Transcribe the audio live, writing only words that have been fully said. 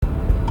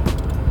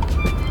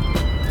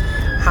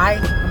Hi,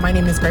 my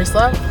name is Grace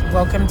Love.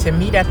 Welcome to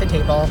Meet at the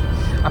Table,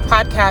 a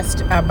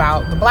podcast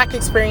about the Black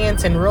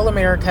experience in rural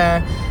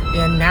America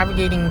and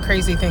navigating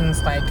crazy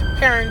things like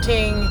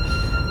parenting,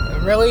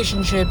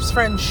 relationships,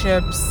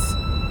 friendships,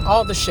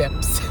 all the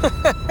ships,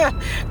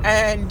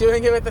 and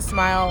doing it with a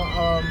smile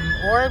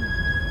or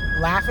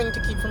laughing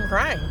to keep from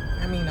crying.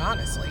 I mean,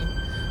 honestly.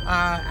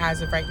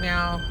 As of right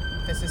now,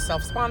 this is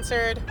self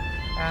sponsored,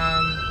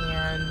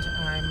 and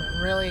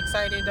I'm really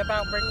excited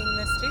about bringing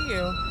this to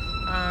you.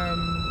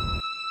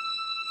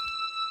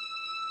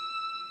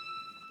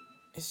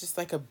 It's just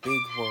like a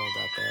big world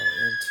out there,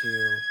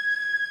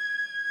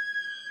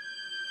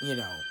 and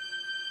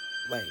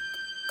like,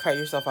 cut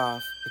yourself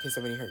off because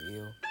somebody hurt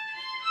you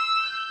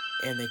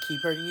and they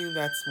keep hurting you,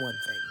 that's one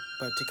thing.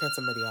 But to cut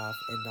somebody off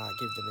and not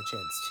give them a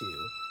chance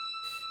to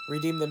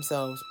redeem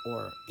themselves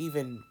or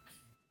even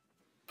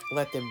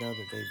let them know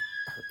that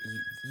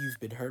you've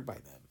been hurt by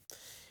them.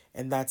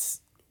 And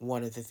that's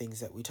one of the things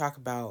that we talk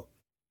about,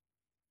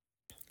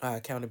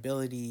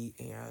 accountability.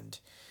 And,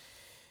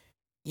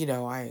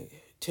 I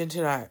tend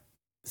to not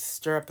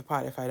stir up the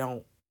pot if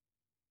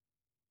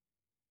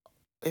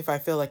I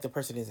feel like the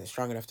person isn't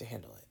strong enough to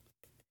handle it.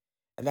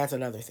 And that's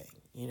another thing,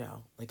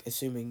 like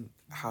assuming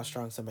how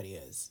strong somebody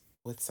is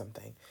with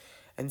something.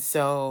 And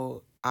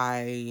so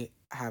I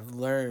have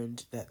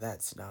learned that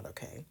that's not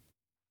okay.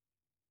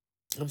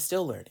 I'm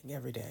still learning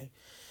every day.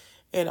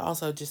 And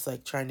also just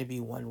like trying to be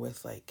one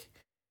with, like,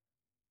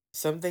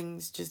 some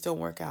things just don't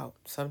work out.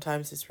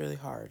 Sometimes it's really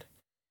hard.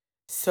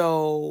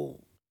 So,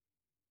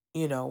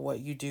 what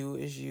you do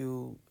is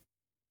you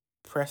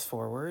press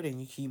forward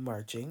and you keep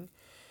marching.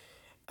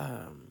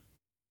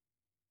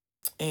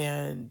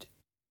 And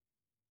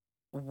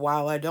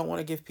while I don't want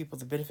to give people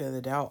the benefit of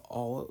the doubt,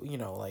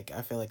 like,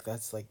 I feel like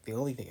that's like the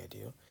only thing I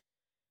do.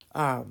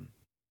 Um,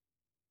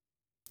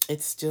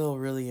 it's still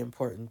really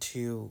important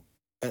to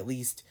at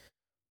least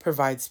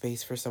provide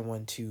space for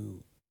someone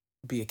to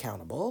be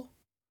accountable,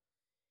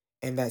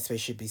 and that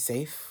space should be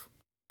safe,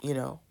 you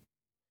know.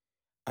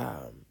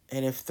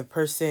 And if the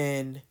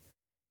person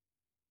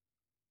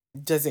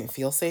doesn't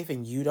feel safe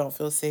and you don't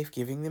feel safe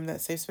giving them that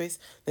safe space,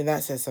 then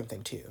that says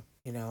something too.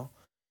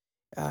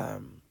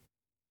 Um,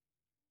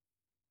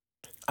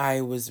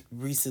 I was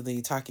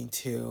recently talking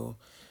to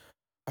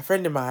a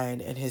friend of mine,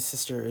 and his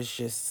sister is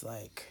just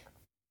like,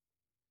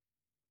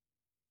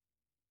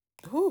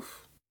 whew,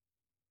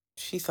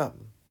 she's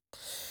something.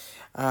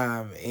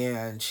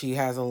 And she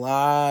has a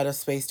lot of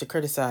space to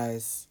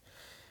criticize,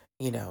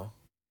 you know,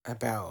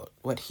 about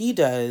what he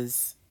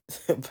does,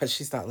 but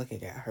she's not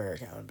looking at her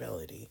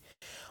accountability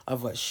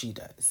of what she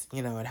does,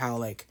 and how,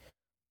 like,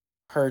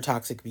 her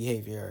toxic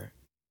behavior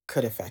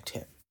could affect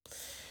him.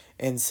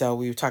 And so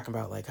we were talking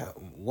about, like,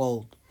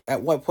 well,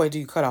 at what point do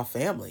you cut off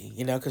family,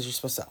 because you're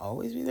supposed to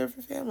always be there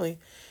for family.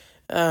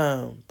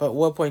 But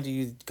what point do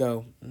you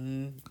go,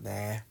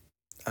 nah,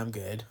 I'm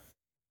good.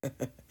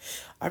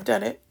 I've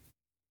done it.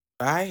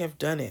 I have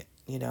done it.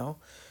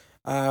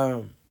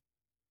 Um,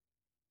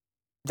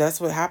 that's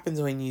what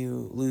happens when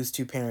you lose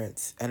two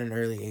parents at an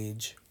early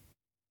age.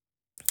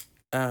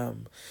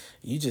 Um,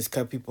 you just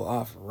cut people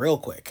off real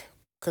quick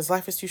because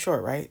life is too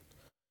short, right?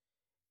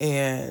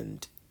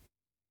 And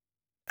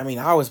I mean,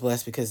 I was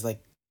blessed because,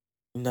 like,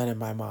 none of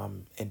my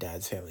mom and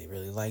dad's family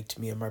really liked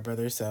me and my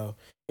brother, so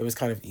it was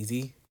kind of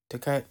easy to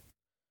cut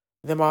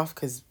them off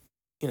because,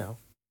 you know,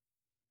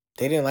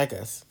 they didn't like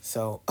us.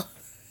 So,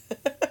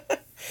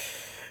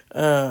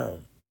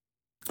 um,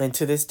 and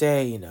to this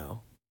day,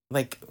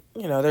 like,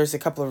 there's a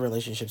couple of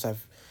relationships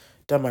I've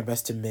done my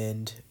best to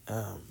mend,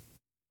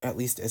 at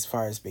least as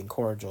far as being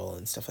cordial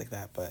and stuff like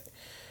that. But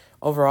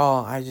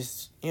overall, I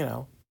just,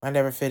 I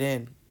never fit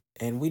in.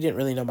 And we didn't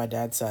really know my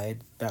dad's side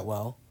that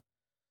well.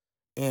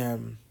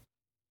 And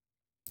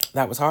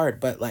that was hard,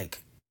 but,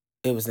 like,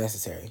 it was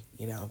necessary,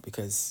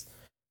 because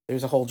there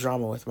was a whole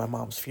drama with my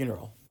mom's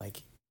funeral,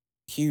 like,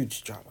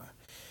 huge drama.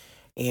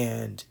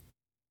 And,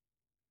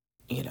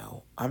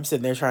 I'm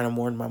sitting there trying to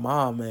mourn my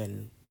mom,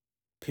 and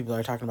people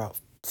are talking about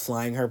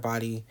flying her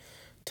body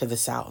to the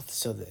south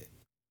so that,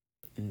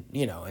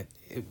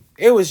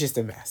 it was just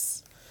a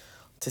mess,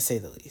 to say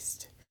the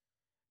least.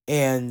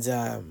 And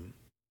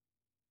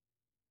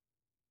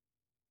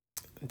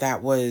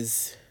that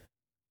was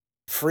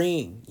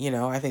freeing,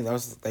 I think that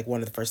was, like,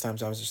 one of the first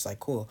times I was just like,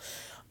 cool,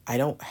 I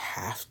don't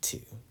have to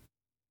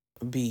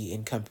be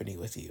in company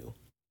with you.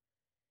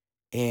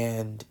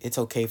 And it's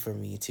okay for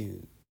me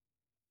to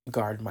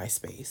guard my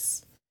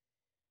space.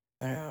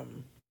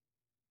 Um,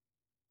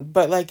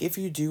 but, like, if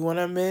you do want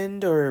to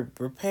mend or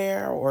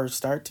repair or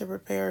start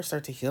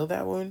to heal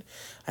that wound,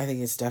 I think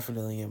it's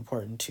definitely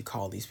important to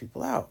call these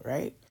people out,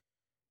 right?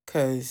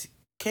 Because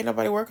can't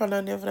nobody work on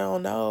nothing if they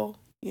don't know,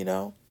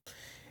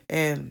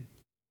 And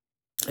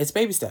it's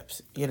baby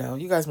steps, You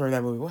guys remember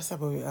that movie? What's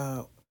that movie?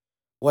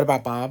 What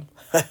About Bob?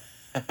 I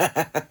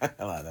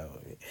love that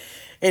movie.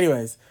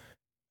 Anyways,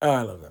 oh,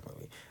 I love that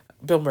movie.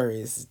 Bill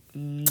Murray is,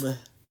 and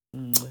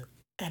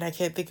I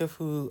can't think of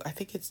who. I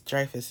think it's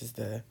Dreyfus is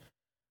the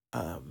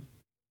um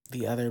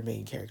the other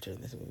main character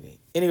in this movie.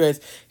 Anyways,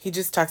 he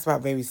just talks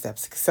about baby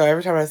steps. So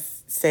every time I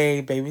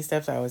say baby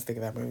steps, I always think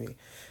of that movie.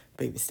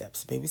 Baby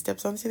steps. Baby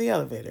steps onto the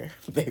elevator.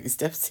 Baby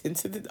steps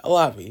into the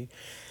lobby.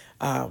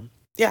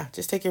 Yeah,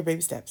 just take your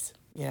baby steps,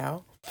 you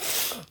know?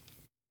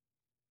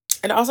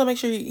 And also make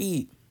sure you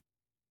eat.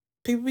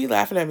 People be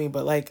laughing at me,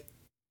 but like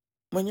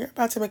when you're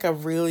about to make a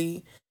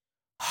really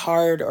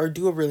hard or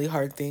do a really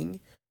hard thing,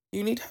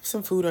 you need to have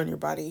some food on your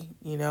body,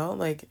 you know?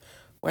 Like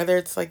whether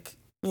it's like,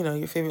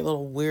 your favorite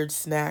little weird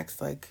snacks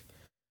like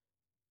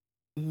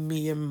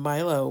me and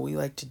Milo, we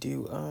like to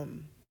do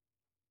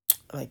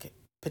like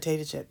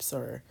potato chips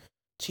or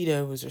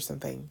Cheetos or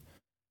something.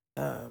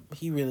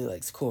 He really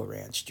likes Cool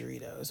Ranch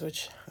Doritos,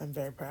 which I'm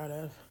very proud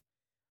of.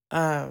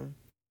 Um,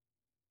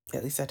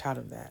 at least I taught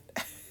him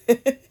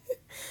that.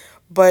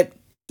 But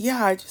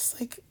yeah, I just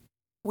like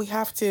we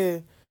have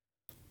to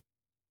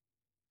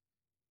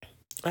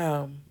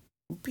um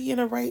be in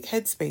a right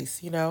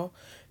headspace,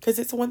 because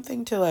it's one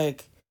thing to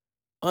like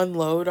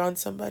unload on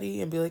somebody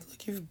and be like,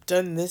 look, you've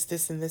done this,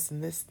 this, and this,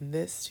 and this, and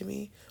this to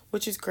me,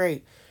 which is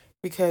great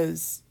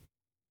because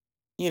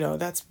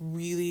that's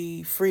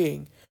really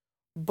freeing.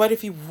 But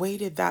if you've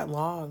waited that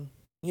long,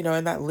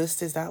 and that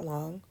list is that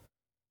long,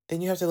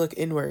 then you have to look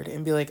inward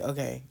and be like,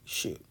 okay,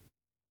 shoot,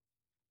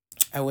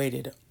 I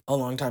waited a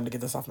long time to get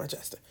this off my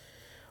chest.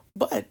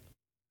 But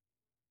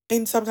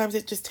and sometimes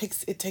it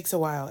takes a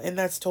while, and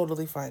that's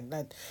totally fine.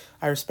 That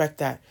I respect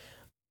that.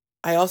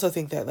 I also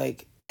think that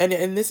like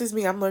and this is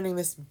me, I'm learning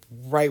this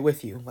right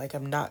with you. Like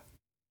I'm not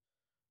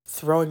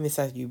throwing this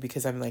at you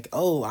because I'm like,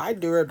 oh, I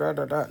do it. Da,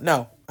 da, da.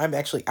 No, I'm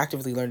actually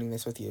actively learning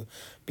this with you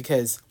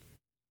because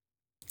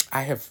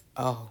I have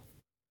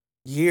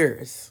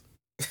years.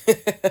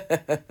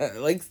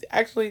 Like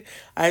actually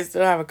I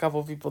still have a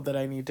couple people that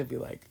I need to be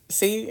like,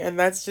 see, and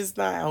that's just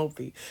not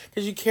healthy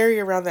because you carry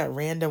around that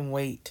random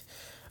weight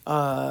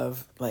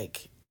of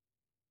like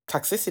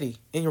toxicity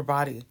in your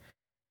body,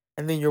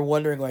 and then you're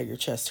wondering why your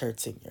chest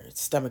hurts and your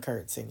stomach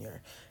hurts and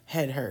your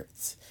head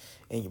hurts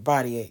and your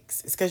body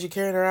aches. It's because you're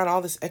carrying around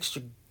all this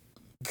extra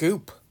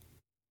goop.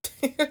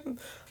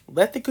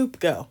 Let the goop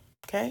go.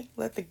 Okay?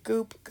 Let the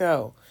goop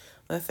go.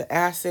 Let the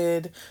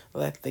acid,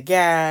 let the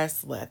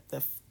gas, let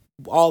the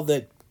all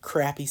the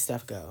crappy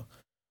stuff go.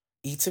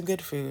 Eat some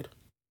good food.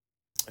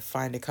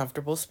 Find a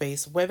comfortable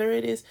space, whether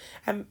it is,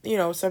 and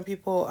some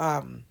people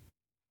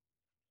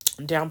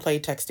downplay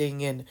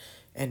texting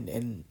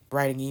and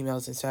writing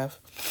emails and stuff.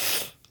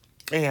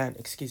 And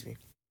excuse me,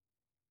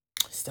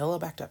 still a little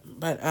backed up,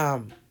 but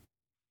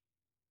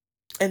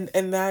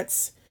and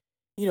that's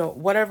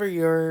whatever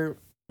your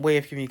way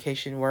of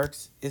communication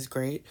works is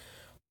great,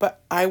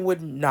 but I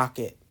would knock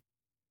it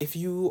if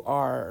you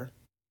are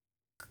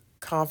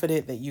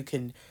confident that you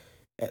can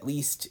at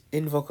least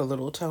invoke a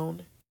little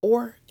tone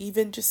or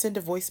even just send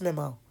a voice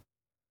memo.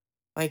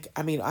 Like,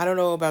 I mean, I don't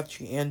know about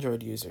you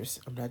Android users.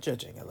 I'm not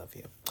judging. I love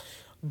you.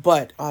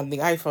 But on the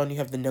iPhone, you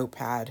have the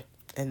notepad,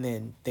 and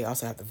then they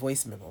also have the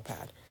voice memo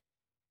pad.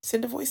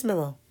 Send a voice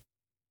memo,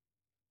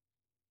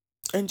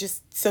 and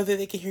just so that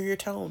they can hear your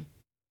tone,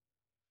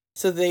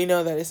 so they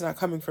know that it's not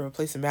coming from a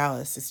place of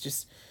malice.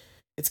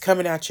 It's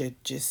coming at you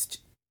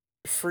just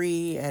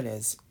free and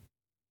as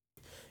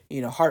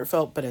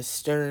heartfelt, but as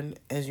stern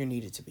as you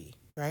need it to be.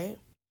 Right?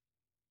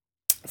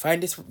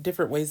 Find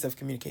different ways of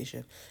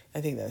communication.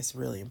 I think that's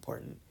really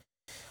important.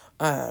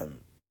 Um,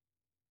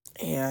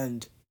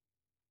 and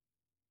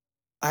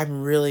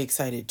I'm really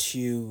excited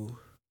to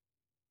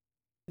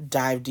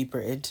dive deeper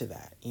into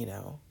that.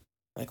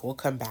 Like we'll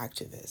come back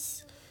to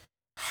this,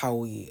 how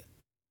we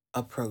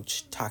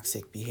approach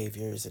toxic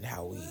behaviors and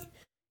how we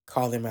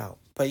call them out.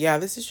 But yeah,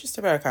 this is just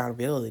about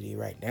accountability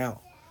right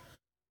now.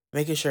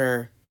 Making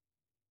sure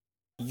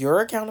you're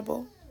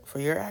accountable for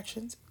your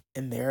actions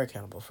and they're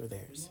accountable for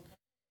theirs.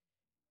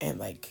 And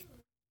like,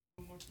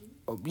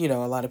 a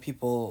lot of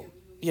people,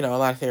 a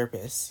lot of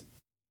therapists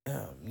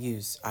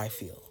use I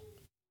feel,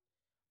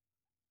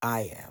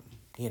 I am,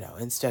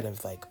 instead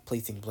of like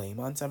placing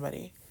blame on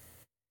somebody.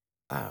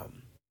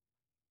 Um,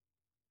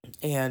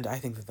 and I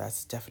think that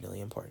that's definitely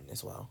important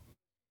as well.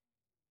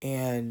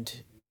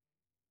 And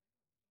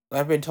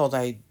I've been told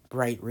I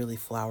write really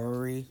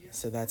flowery,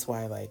 so that's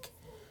why like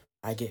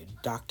I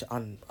get docked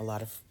on a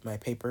lot of my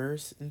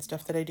papers and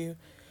stuff that I do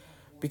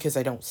because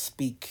I don't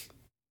speak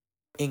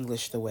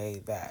English the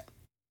way that,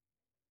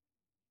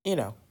 you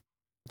know,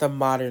 the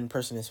modern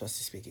person is supposed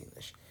to speak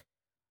English.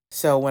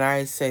 So when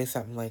I say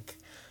something like,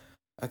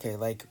 okay,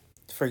 like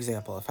for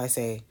example, if I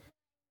say,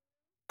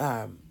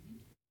 um,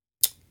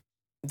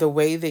 the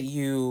way that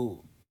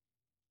you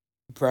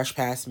brush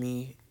past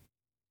me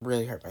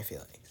really hurt my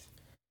feelings.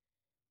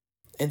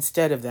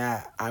 Instead of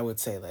that, I would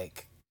say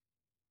like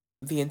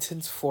the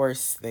intense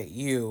force that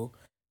you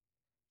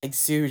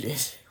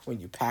exuded when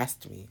you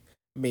passed me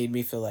made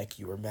me feel like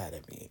you were mad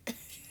at me.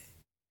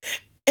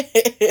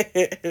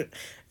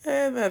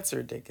 And that's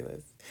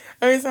ridiculous.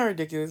 I mean, it's not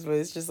ridiculous, but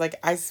it's just like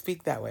I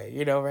speak that way,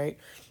 right?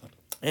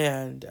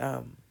 And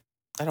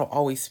I don't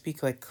always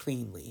speak like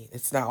cleanly.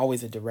 It's not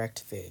always a direct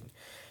thing.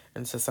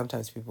 And so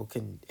sometimes people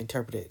can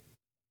interpret it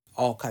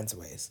all kinds of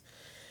ways.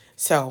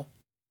 So,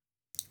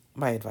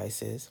 my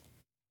advice is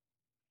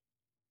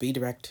be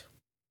direct,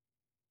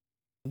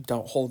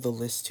 don't hold the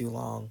list too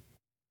long,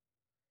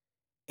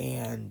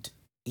 and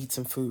eat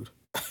some food.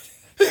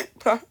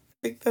 I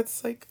think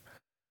that's like,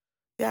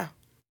 yeah,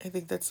 I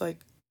think that's like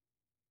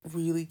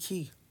really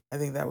key. I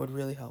think that would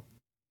really help.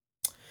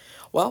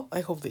 Well,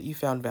 I hope that you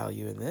found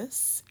value in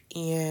this,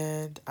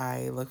 and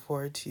I look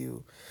forward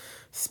to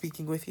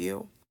speaking with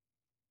you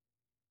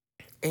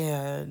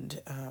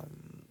and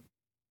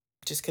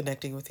just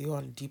connecting with you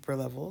on deeper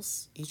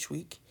levels each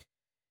week.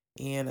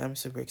 And I'm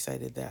super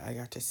excited that I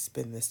got to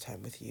spend this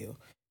time with you.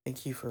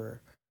 Thank you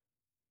for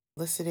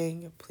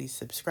listening. Please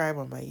subscribe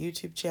on my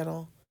YouTube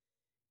channel.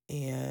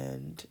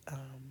 And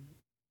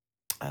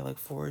I look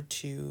forward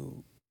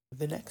to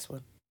the next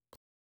one.